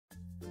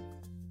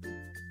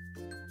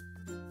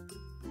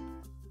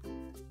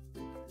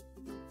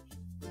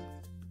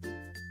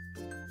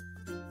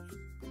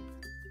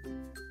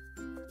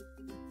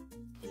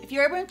If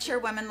you're a mature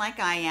woman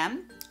like I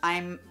am,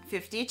 I'm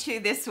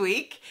 52 this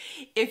week.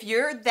 If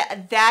you're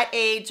that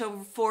age,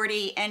 over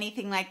 40,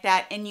 anything like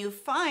that, and you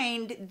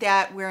find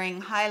that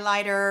wearing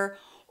highlighter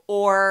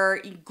or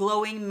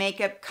glowing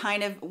makeup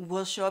kind of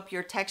will show up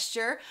your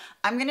texture,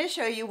 I'm gonna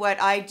show you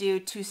what I do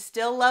to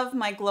still love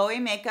my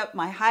glowy makeup,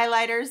 my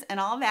highlighters and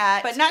all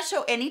that, but not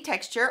show any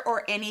texture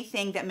or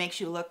anything that makes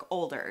you look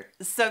older.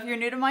 So if you're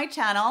new to my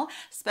channel,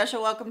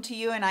 special welcome to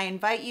you, and I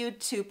invite you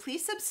to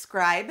please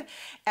subscribe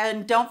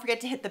and don't forget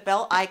to hit the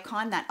bell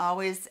icon. That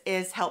always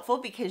is helpful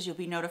because you'll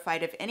be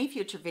notified of any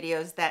future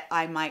videos that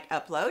I might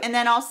upload. And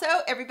then also,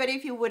 everybody,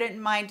 if you wouldn't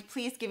mind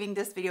please giving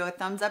this video a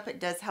thumbs up, it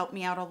does help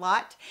me out a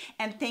lot.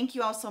 And thank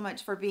you all so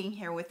much for being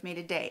here with me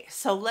today.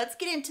 So let's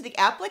get into the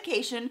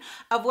application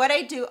of what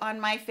I do on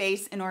my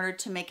face in order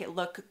to make it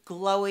look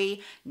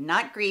glowy,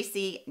 not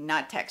greasy,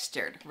 not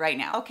textured right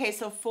now. Okay,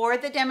 so for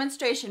the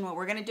demonstration, what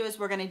we're gonna do is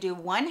we're gonna do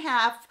one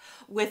half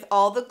with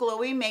all the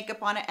glowy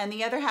makeup on it, and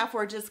the other half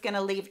we're just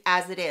gonna leave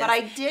as it is. But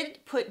I did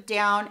put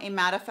down a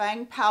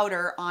mattifying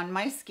powder on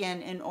my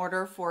skin in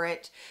order for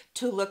it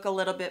to look a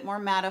little bit more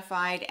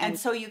mattified, and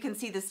so you can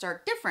see the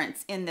stark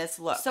difference in this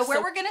look. So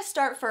where we're gonna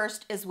start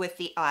first is with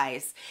the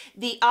eyes.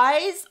 The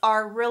eyes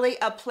are really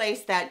a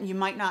place that you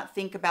might not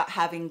think about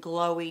having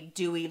glowy,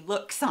 dewy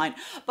looks on,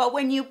 but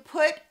when you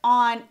put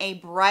on a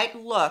bright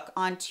look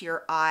onto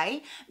your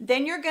eye,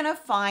 then you're gonna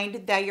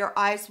find that your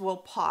eyes will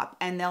pop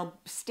and they'll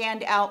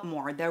stand out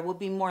more. There will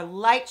be more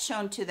light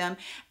shown to them,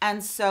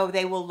 and so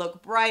they will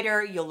look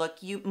brighter. You'll look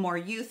more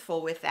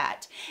youthful with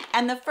that.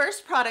 And the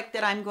first product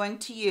that I'm going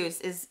to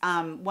use is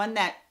one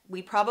that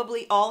we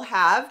probably all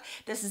have.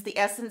 This is the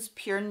Essence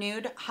Pure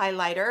Nude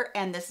highlighter,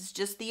 and this is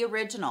just the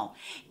original.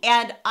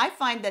 And I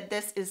find that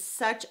this is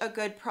such a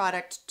good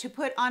product to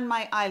put on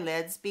my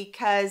eyelids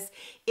because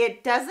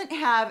it doesn't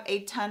have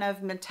a ton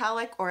of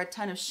metallic or a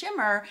ton of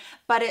shimmer,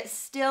 but it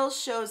still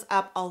shows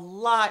up a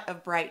lot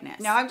of brightness.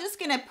 Now I'm just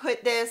gonna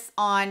put this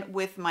on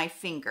with my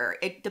finger.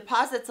 It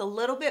deposits a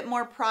little bit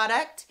more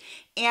product,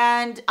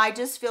 and I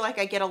just feel like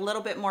I get a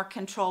little bit more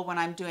control when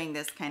I'm doing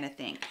this kind of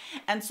thing.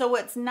 And so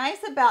what's nice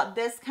about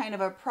this kind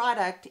of a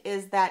product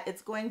is that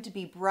it's going to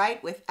be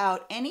bright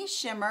without any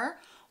shimmer,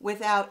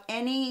 without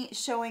any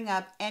showing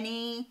up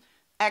any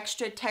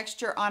extra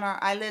texture on our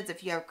eyelids.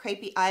 If you have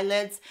crepey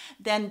eyelids,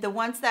 then the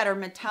ones that are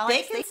metallic,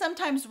 they can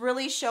sometimes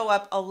really show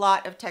up a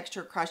lot of texture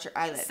across your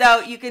eyelids.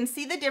 So you can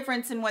see the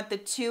difference in what the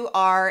two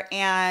are,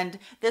 and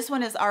this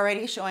one is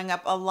already showing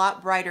up a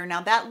lot brighter.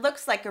 Now that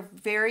looks like a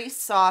very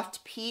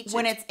soft peach.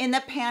 When it's in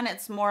the pan,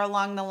 it's more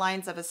along the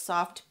lines of a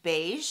soft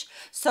beige.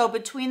 So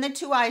between the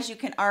two eyes, you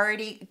can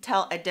already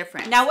tell a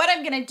difference. Now what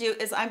I'm gonna do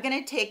is I'm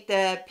gonna take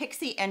the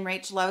Pixi and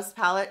RachLoves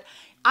palette.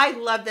 I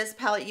love this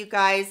palette, you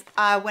guys.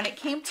 When it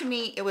came to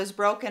me, it was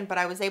broken, but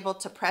I was able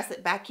to press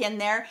it back in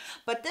there.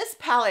 But this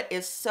palette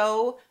is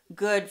so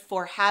good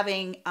for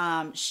having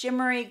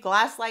shimmery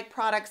glass-like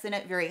products in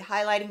it, very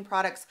highlighting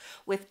products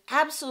with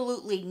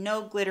absolutely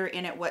no glitter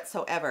in it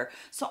whatsoever.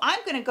 So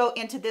I'm gonna go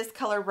into this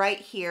color right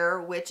here,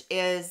 which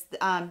is,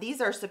 these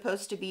are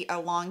supposed to be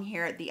along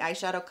here, the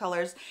eyeshadow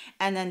colors,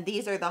 and then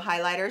these are the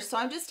highlighters. So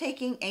I'm just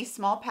taking a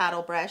small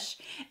paddle brush,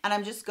 and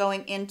I'm just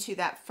going into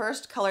that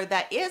first color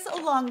that is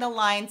along the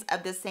lines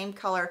of the same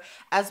color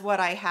as what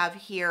I have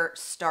here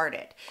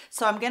started.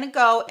 So I'm gonna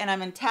go and I'm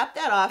gonna tap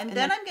that off, and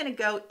then I'm gonna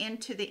go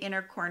into the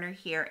inner corner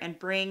here and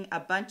bring a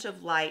bunch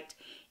of light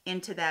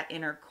into that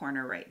inner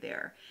corner right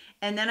there.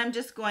 And then I'm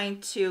just going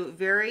to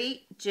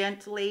very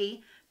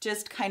gently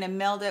just kind of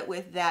meld it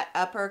with that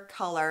upper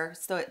color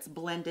so it's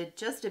blended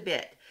just a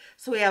bit.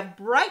 So we have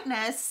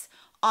brightness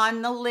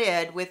on the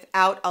lid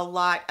without a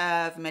lot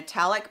of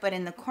metallic, but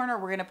in the corner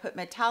we're gonna put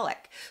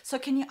metallic. So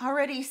can you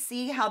already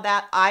see how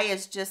that eye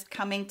is just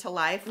coming to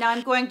life? Now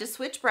I'm going to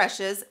switch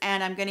brushes,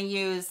 and I'm gonna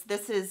use,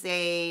 this is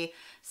a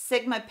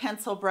Sigma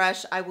pencil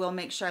brush. I will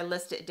make sure I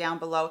list it down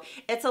below.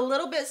 It's a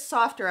little bit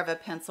softer of a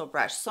pencil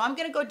brush. So I'm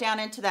gonna go down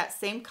into that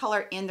same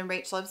color in the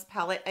RachLoves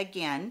palette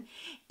again.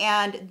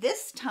 And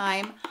this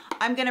time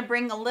I'm gonna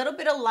bring a little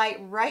bit of light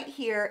right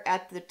here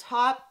at the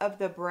top of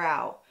the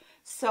brow.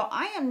 So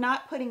I am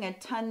not putting a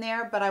ton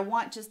there, but I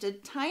want just a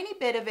tiny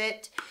bit of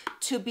it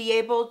to be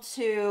able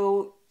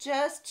to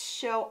just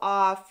show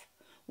off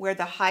where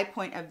the high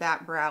point of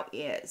that brow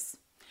is.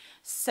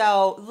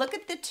 So look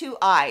at the two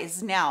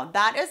eyes. Now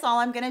that is all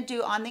I'm going to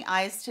do on the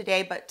eyes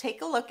today, but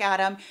take a look at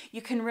them.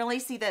 You can really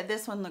see that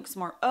this one looks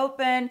more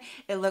open.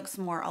 It looks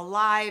more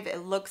alive.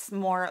 It looks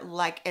more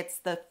like it's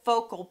the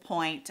focal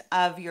point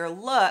of your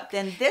look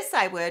than this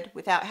I would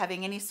without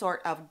having any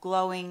sort of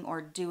glowing or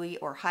dewy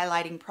or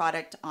highlighting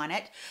product on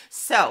it.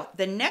 So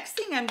the next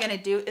thing I'm going to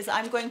do is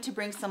I'm going to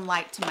bring some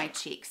light to my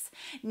cheeks.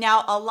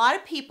 Now a lot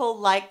of people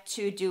like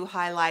to do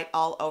highlight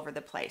all over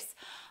the place.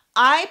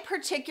 I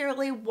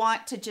particularly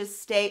want to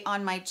just stay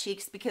on my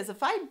cheeks because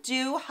if I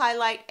do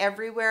highlight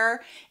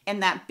everywhere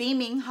and that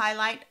beaming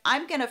highlight,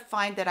 I'm going to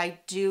find that I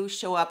do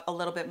show up a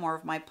little bit more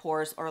of my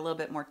pores or a little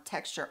bit more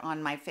texture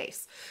on my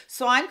face.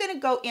 So I'm going to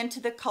go into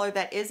the color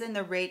that is in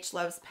the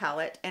RachLoves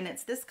palette, and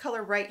it's this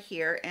color right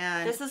here,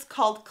 and this is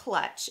called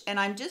Clutch, and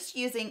I'm just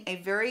using a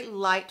very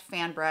light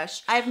fan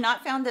brush. I have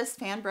not found this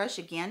fan brush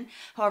again.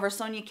 However,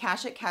 Sonia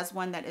Kashuk has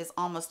one that is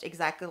almost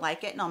exactly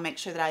like it, and I'll make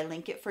sure that I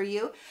link it for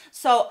you.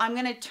 So I'm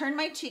going to turn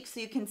my cheek so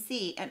you can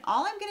see, and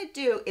all I'm going to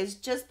do is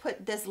just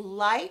put this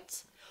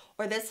light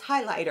or this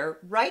highlighter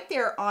right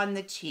there on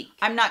the cheek.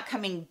 I'm not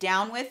coming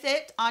down with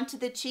it onto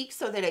the cheek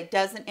so that it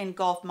doesn't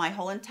engulf my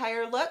whole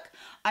entire look.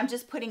 I'm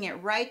just putting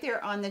it right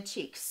there on the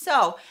cheek.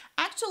 So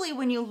actually,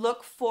 when you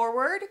look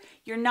forward,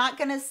 you're not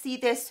going to see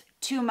this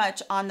too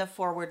much on the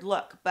forward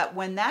look, but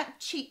when that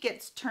cheek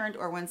gets turned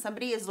or when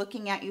somebody is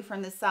looking at you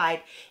from the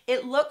side,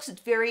 it looks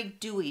very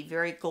dewy,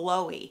 very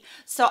glowy.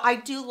 So I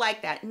do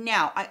like that.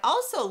 Now I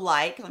also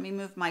like, let me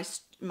move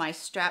my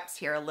straps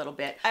here a little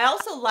bit. I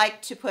also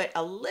like to put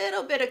a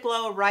little bit of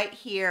glow right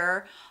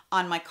here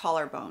on my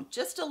collarbone,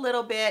 just a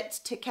little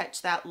bit to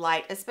catch that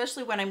light,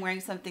 especially when I'm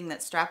wearing something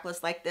that's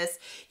strapless like this.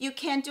 You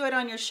can do it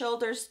on your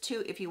shoulders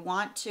too if you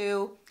want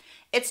to.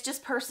 It's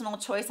just personal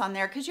choice on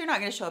there because you're not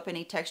going to show up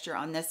any texture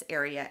on this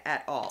area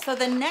at all. So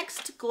the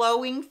next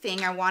glowing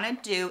thing I want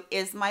to do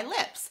is my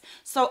lips.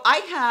 So I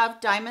have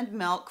Diamond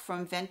Milk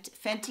from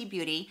Fenty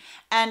Beauty,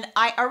 and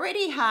I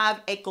already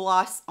have a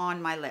gloss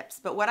on my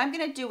lips. But what I'm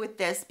going to do with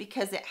this,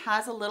 because it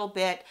has a little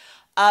bit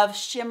of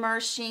shimmer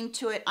sheen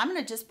to it, I'm going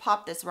to just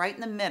pop this right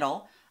in the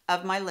middle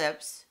of my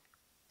lips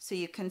so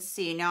you can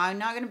see. Now I'm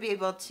not going to be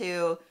able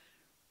to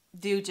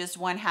do just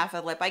one half a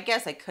lip. I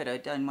guess I could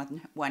have done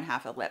one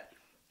half a lip.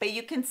 But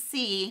you can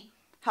see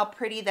how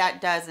pretty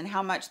that does and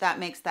how much that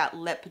makes that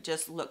lip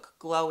just look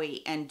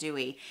glowy and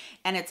dewy.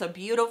 And it's a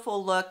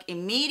beautiful look.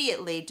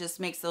 Immediately just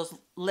makes those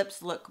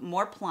lips look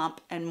more plump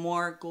and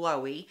more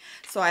glowy.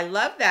 So I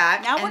love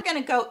that. Now we're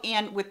going to go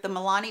in with the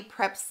Milani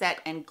Prep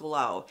Set and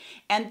Glow.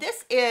 And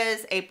this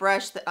is a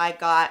brush that I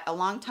got a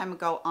long time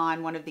ago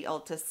on one of the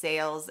Ulta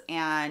sales,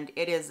 and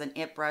it is an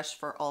IT brush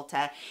for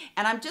Ulta.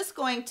 And I'm just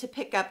going to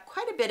pick up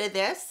quite a bit of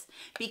this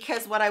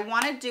because what I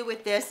want to do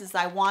with this is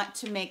I want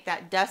to make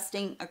that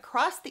dusting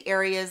across the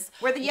areas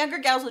where the younger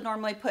gals would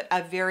normally put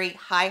a very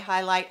high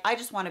highlight. I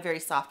just want a very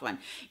soft one.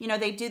 You know,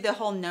 they do the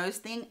whole nose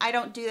thing. I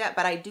don't do that,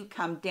 but I do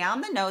come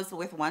down the nose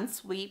with one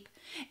sweep,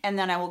 and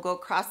then I will go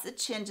across the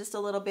chin just a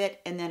little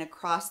bit and then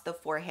across the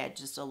forehead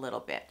just a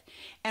little bit.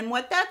 And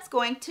what that's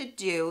going to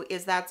do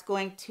is that's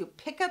going to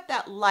pick up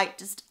that light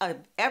just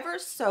ever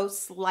so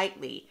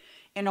slightly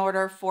in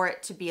order for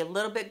it to be a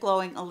little bit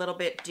glowing, a little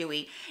bit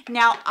dewy.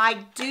 Now,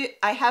 I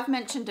have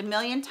mentioned a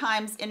million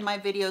times in my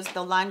videos the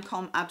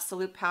Lancome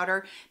Absolute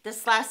Powder.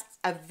 This lasts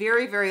a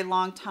very, very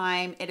long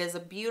time. It is a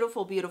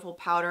beautiful, beautiful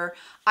powder.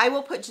 I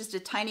will put just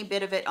a tiny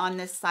bit of it on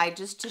this side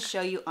just to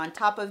show you on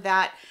top of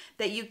that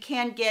you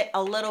can get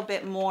a little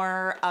bit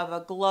more of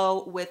a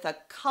glow with a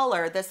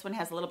color. This one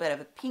has a little bit of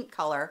a pink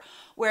color,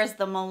 whereas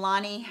the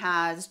Milani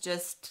has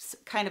just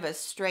kind of a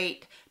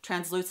straight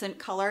translucent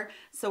color.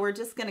 So we're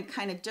just going to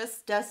kind of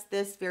just dust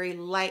this very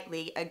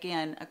lightly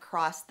again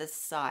across the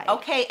side.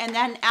 Okay, and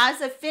then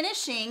as a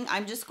finishing,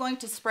 I'm just going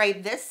to spray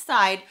this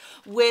side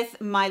with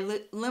my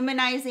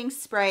luminizing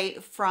spray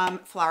from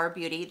Flower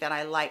Beauty that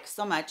I like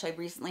so much. I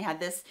recently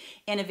had this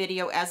in a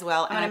video as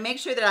well. I'm going to make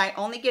sure that I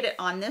only get it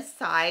on this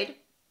side.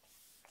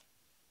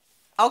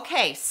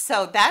 Okay,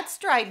 so that's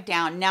dried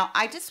down. Now,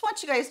 I just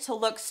want you guys to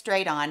look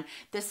straight on.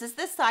 This is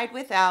the side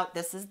without,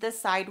 this is the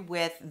side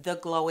with the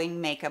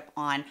glowing makeup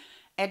on.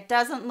 It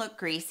doesn't look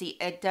greasy.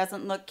 It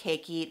doesn't look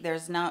cakey.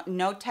 There's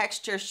no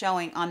texture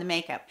showing on the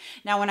makeup.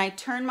 Now, when I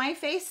turn my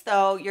face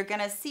though, you're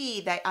gonna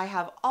see that I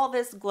have all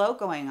this glow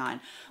going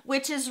on,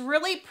 which is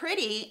really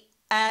pretty.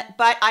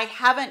 But I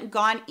haven't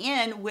gone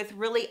in with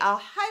really a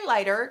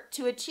highlighter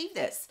to achieve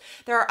this.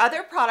 There are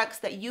other products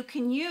that you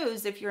can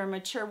use if you're a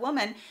mature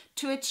woman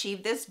to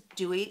achieve this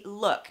dewy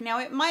look. Now,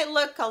 it might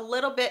look a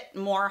little bit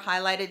more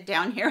highlighted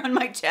down here on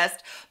my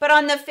chest, but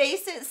on the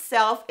face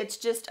itself, it's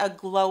just a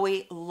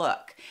glowy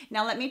look.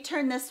 Now, let me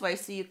turn this way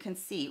so you can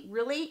see.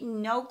 Really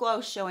no glow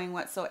showing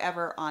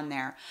whatsoever on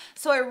there.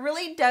 So it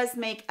really does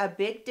make a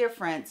big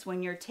difference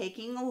when you're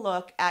taking a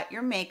look at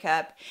your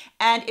makeup.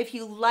 And if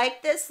you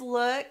like this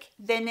look,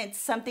 then it's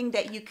something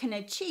that you can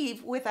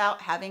achieve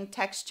without having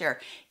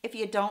texture. If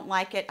you don't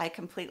like it, I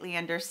completely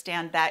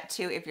understand that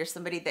too, if you're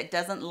somebody that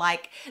doesn't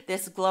like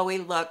this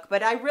glowy look.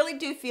 But I really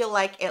do feel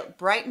like it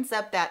brightens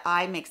up that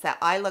eye, makes that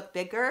eye look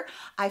bigger.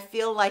 I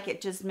feel like it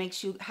just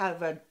makes you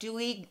have a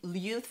dewy,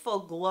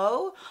 youthful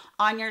glow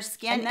on your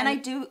skin. And then I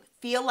do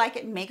feel like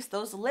it makes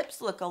those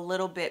lips look a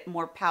little bit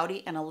more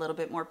pouty and a little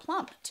bit more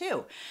plump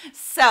too.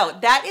 So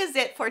that is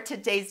it for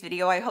today's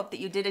video. I hope that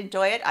you did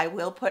enjoy it. I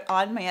will put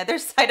on my other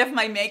side of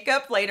my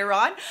makeup later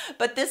on,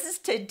 but this is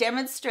to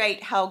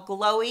demonstrate how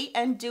glowy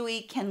and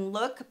dewy can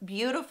look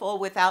beautiful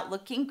without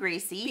looking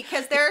greasy,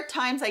 because there are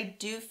times I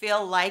do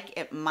feel like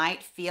it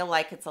might feel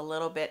like it's a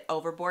little bit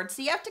overboard.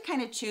 So you have to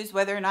kind of choose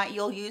whether or not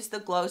you'll use the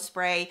glow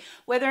spray,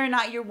 whether or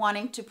not you're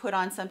wanting to put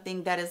on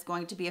something that is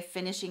going to be a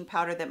finishing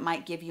powder that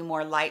might give you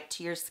more light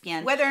to your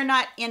skin, whether or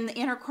not in the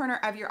inner corner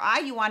of your eye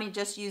you want to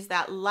just use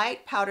that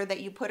light powder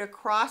that you put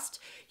across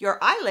your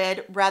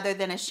eyelid rather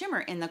than a shimmer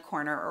in the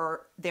corner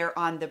or there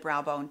on the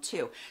brow bone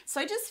too. So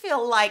I just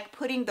feel like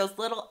putting those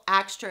little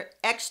extra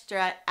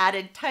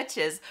added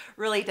touches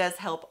really does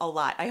help a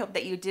lot. I hope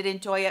that you did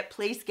enjoy it.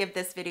 Please give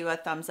this video a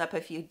thumbs up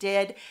if you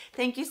did.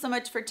 Thank you so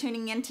much for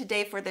tuning in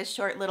today for this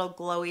short little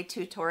glowy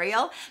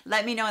tutorial.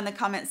 Let me know in the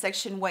comment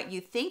section what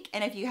you think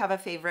and if you have a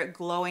favorite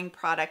glowing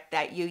product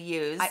that you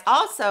use. I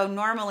also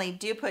normally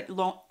do put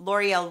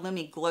L'Oreal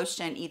Lumi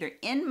Glotion either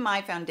in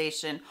my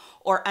foundation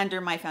or under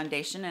my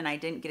foundation, and I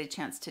didn't get a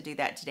chance to do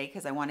that today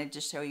because I wanted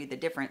to show you the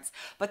difference.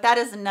 But that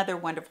is another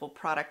wonderful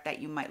product that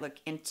you might look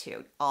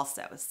into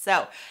also.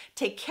 So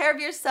take care of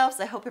yourselves.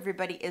 I hope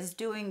everybody is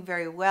doing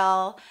very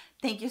well.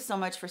 Thank you so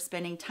much for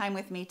spending time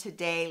with me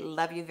today.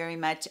 Love you very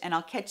much, and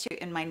I'll catch you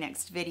in my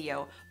next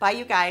video. Bye,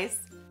 you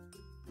guys.